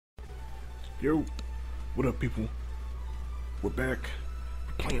Yo, what up, people? We're back.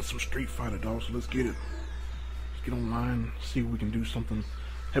 We're playing some Street Fighter, dog, so let's get it. Let's get online, see if we can do something.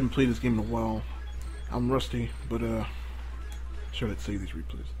 Haven't played this game in a while. I'm rusty, but sure, let's save these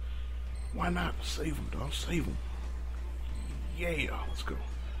replays. Why not? Save them, dog. Save them. Yeah, let's go.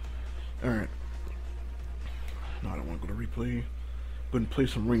 Alright. No, I don't want to go to replay. Go ahead and play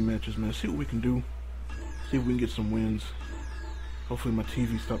some ring matches, man. See what we can do. See if we can get some wins. Hopefully my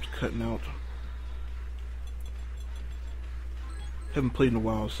TV stops cutting out. Haven't played in a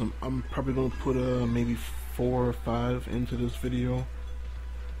while, so I'm probably going to put maybe 4 or 5 into this video.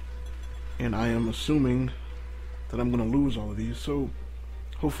 And I am assuming that I'm going to lose all of these, so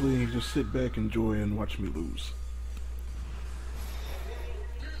hopefully you just sit back, enjoy, and watch me lose.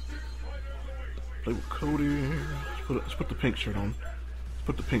 Play with Cody. Let's put the pink shirt on. Let's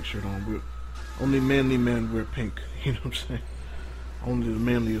put the pink shirt on. Only manly men wear pink. You know what I'm saying? Only the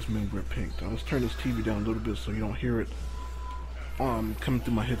manliest men wear pink. Now let's turn this TV down a little bit so you don't hear it coming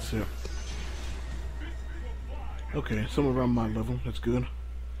through my headset. Okay, somewhere around my level. That's good.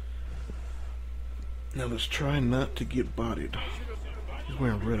 Now let's try not to get bodied. He's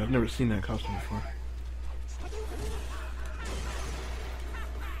wearing red. I've never seen that costume before.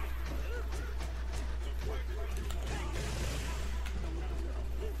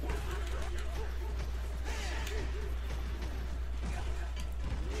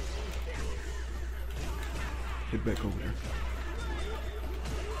 Get back over there.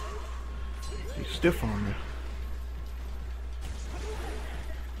 He's stiff on me.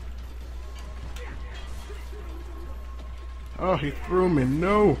 Oh, he threw me.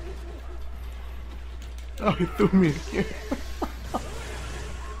 No. Oh, he threw me again.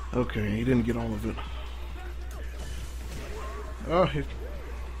 Okay, he didn't get all of it. Oh, he...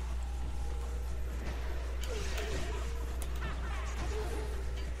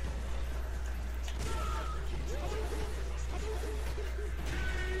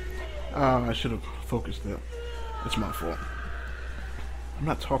 I should have focused that. It's my fault. I'm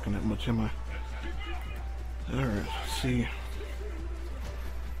not talking that much, am I? Alright, let's see.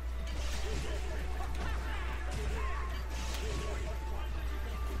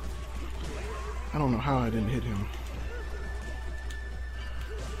 I don't know how I didn't hit him.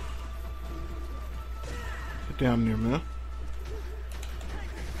 Get down there, man.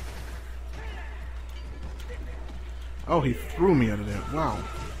 Oh, he threw me out of that. Wow.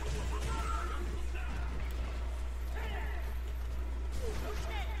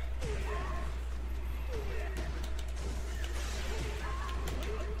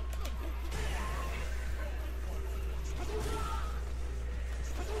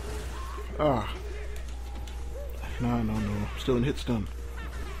 Ah. No. Still in hit stun.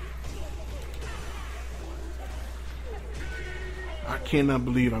 I cannot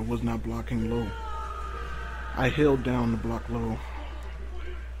believe I was not blocking low. I held down to block low.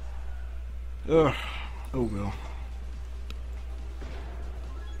 Ugh. Oh well.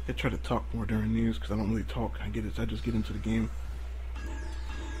 I try to talk more during these because I don't really talk. I just get into the game.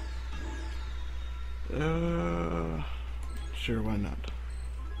 Sure, why not?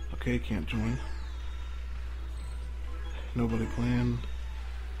 Okay, can't join. Nobody playing.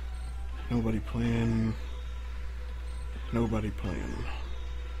 Nobody playing. Nobody playing.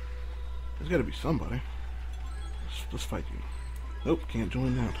 There's gotta be somebody. Let's fight you. Nope, can't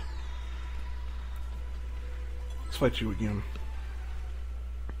join that. Let's fight you again.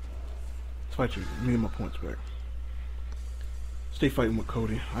 Let's fight you. Need my points back. Stay fighting with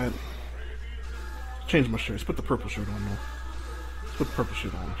Cody. I changed my shirt. Let's put the purple shirt on though. Let's put the purple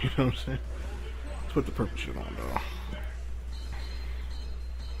shirt on. You know what I'm saying? Let's put the purple shirt on though.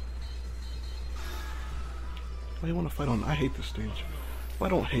 Why do you want to fight on? I hate this stage. Well, I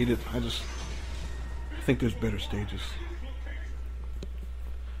don't hate it. I think there's better stages.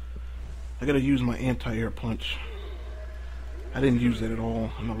 I gotta use my anti-air punch. I didn't use that at all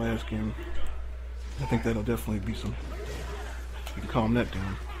in the last game. I think that'll definitely be some... You can calm that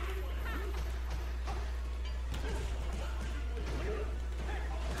down.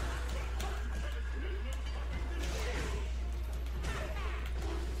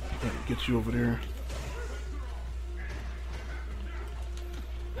 Get you over there.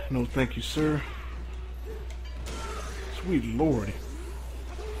 No, thank you, sir. Sweet Lord.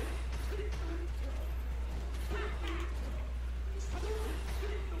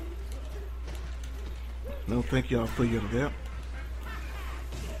 No, thank you. I'll play you out of that.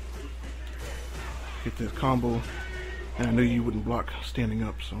 Get this combo. And I knew you wouldn't block standing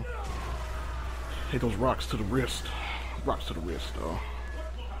up, so. Hit those rocks to the wrist. Rocks to the wrist, though.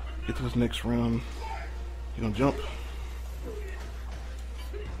 Get to this next round. You gonna jump?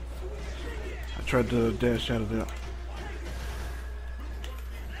 tried to dash out of that.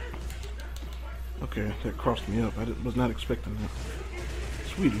 Okay, that crossed me up. I was not expecting that.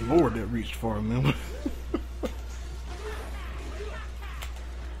 Sweet Lord, that reached far, man.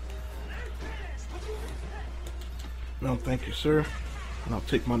 No, thank you, sir. And I'll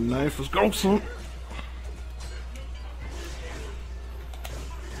take my knife. Let's go, son.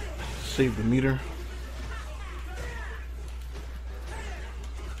 Save the meter.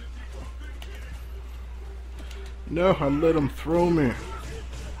 No, I let him throw me.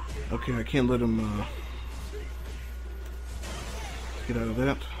 Okay, I can't let him get out of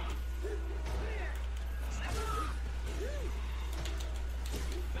that.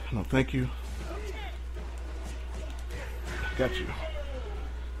 No, thank you. Got you.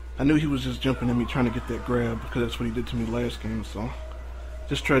 I knew he was just jumping at me trying to get that grab because that's what he did to me last game, so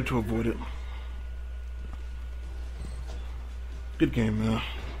just tried to avoid it. Good game, man.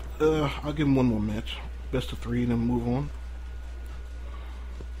 I'll give him one more match. Best of 3 and then move on.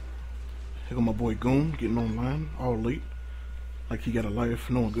 Here go my boy Goon getting online all late. Like he got a life,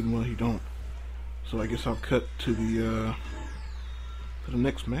 knowing good and well he don't. So I guess I'll cut to the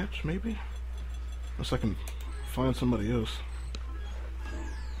next match, maybe? Unless I can find somebody else.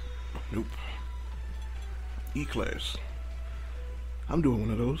 Nope. E-Class. I'm doing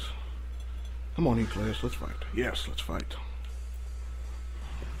one of those. Come on, E-Class, let's fight. Yes, let's fight.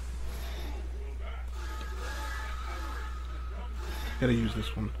 Gotta use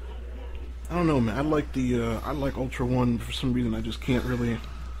this one. I don't know, man. I like Ultra One for some reason. I just can't really.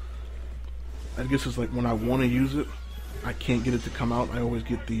 I guess it's like when I want to use it, I can't get it to come out. I always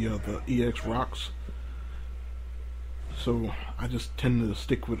get the EX rocks. So I just tend to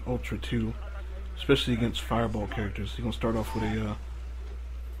stick with Ultra 2, especially against Fireball characters. You're gonna start off with a.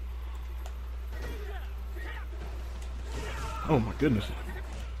 Oh my goodness.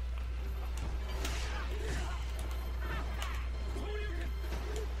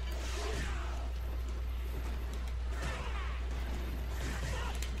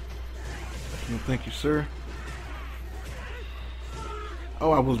 No, thank you, sir.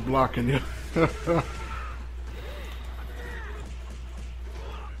 Oh, I was blocking you.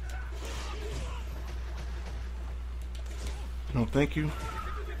 No, thank you.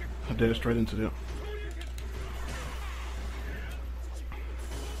 I dashed right into that.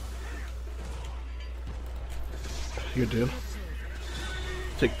 You're dead.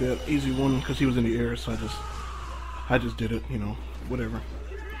 Take that easy one because he was in the air, so I just did it. You know, whatever.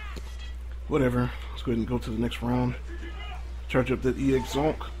 Whatever. Let's go ahead and go to the next round. Charge up that EX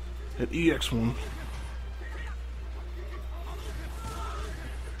Zonk. That EX one.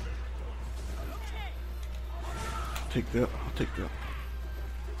 Take that. I'll take that.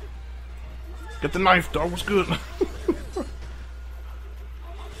 Get the knife, dog. What's good?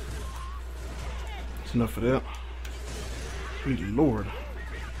 That's enough of that. Sweet Lord.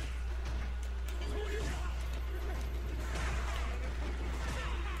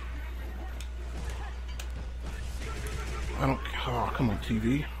 I don't. Oh, come on,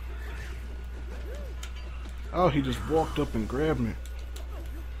 TV. Oh, he just walked up and grabbed me.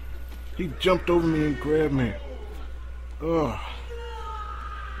 He jumped over me and grabbed me. Ugh.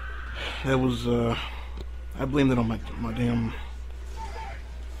 That was, I blamed it on my damn.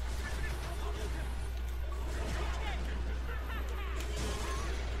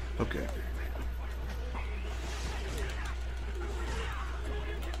 Okay.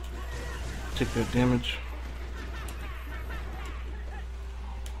 Take that damage.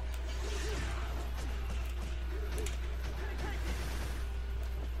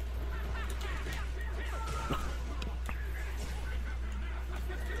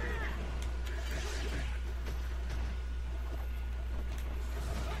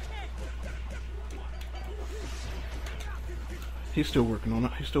 He's still working on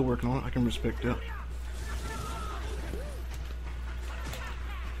it. He's still working on it. I can respect that.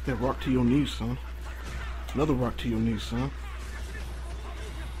 That rock to your knees, son. Another rock to your knees, son.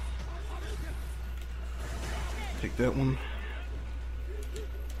 Take that one.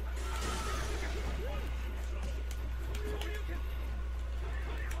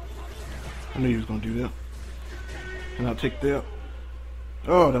 I knew he was going to do that. And I'll take that.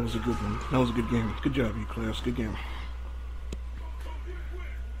 Oh, that was a good one. That was a good game. Good job, E-Class. Good game.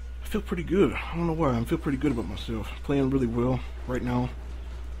 I feel pretty good. I don't know why. I feel pretty good about myself. Playing really well right now.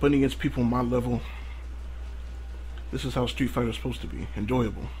 Playing against people on my level. This is how Street Fighter is supposed to be.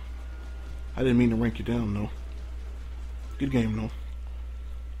 Enjoyable. I didn't mean to rank you down, though. Good game, though.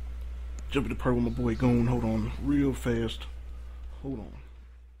 Jump to the part with my boy going. Hold on. Real fast. Hold on.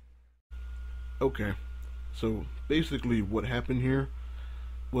 Okay. So, basically what happened here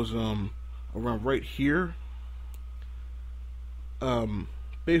was, around right here,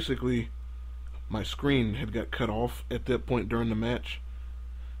 basically my screen had got cut off at that point during the match.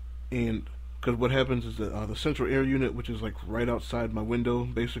 And because what happens is that the central air unit, which is like right outside my window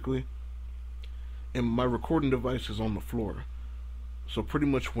basically, and my recording device is on the floor. So pretty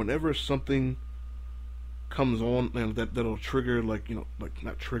much whenever something comes on, and that'll trigger, like, you know, like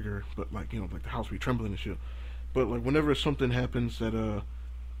not trigger, but like, you know, like the house be trembling and shit. But like whenever something happens that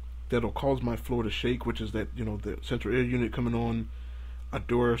that'll cause my floor to shake, which is that, you know, the central air unit coming on, a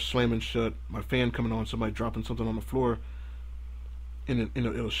door slamming shut, my fan coming on, somebody dropping something on the floor, and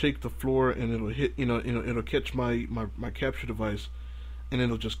it'll shake the floor, and it'll hit, it'll catch my capture device, and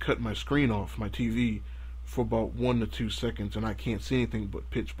it'll just cut my screen off, my TV, for about 1 to 2 seconds, and I can't see anything but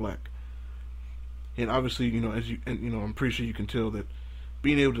pitch black. And obviously, you know, I'm pretty sure you can tell that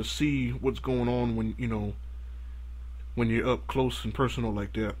being able to see what's going on when, you know, when you're up close and personal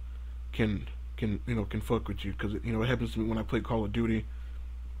like that can fuck with you, because it happens to me when I play Call of Duty,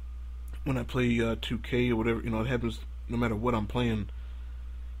 when I play 2K or whatever. It happens no matter what I'm playing.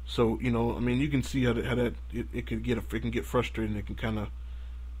 So, I mean, you can see how it can get frustrating. It can kind of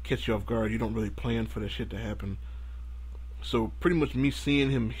catch you off guard. You don't really plan for that shit to happen. So pretty much me seeing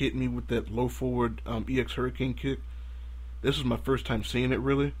him hit me with that low forward EX Hurricane kick, this was my first time seeing it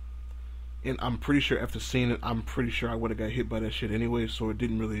really. And I'm pretty sure after seeing it, I'm pretty sure I would have got hit by that shit anyway, so it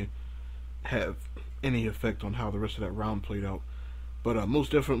didn't really have any effect on how the rest of that round played out. But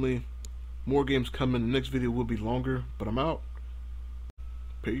most definitely, more games coming. The next video will be longer, but I'm out.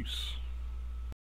 Peace.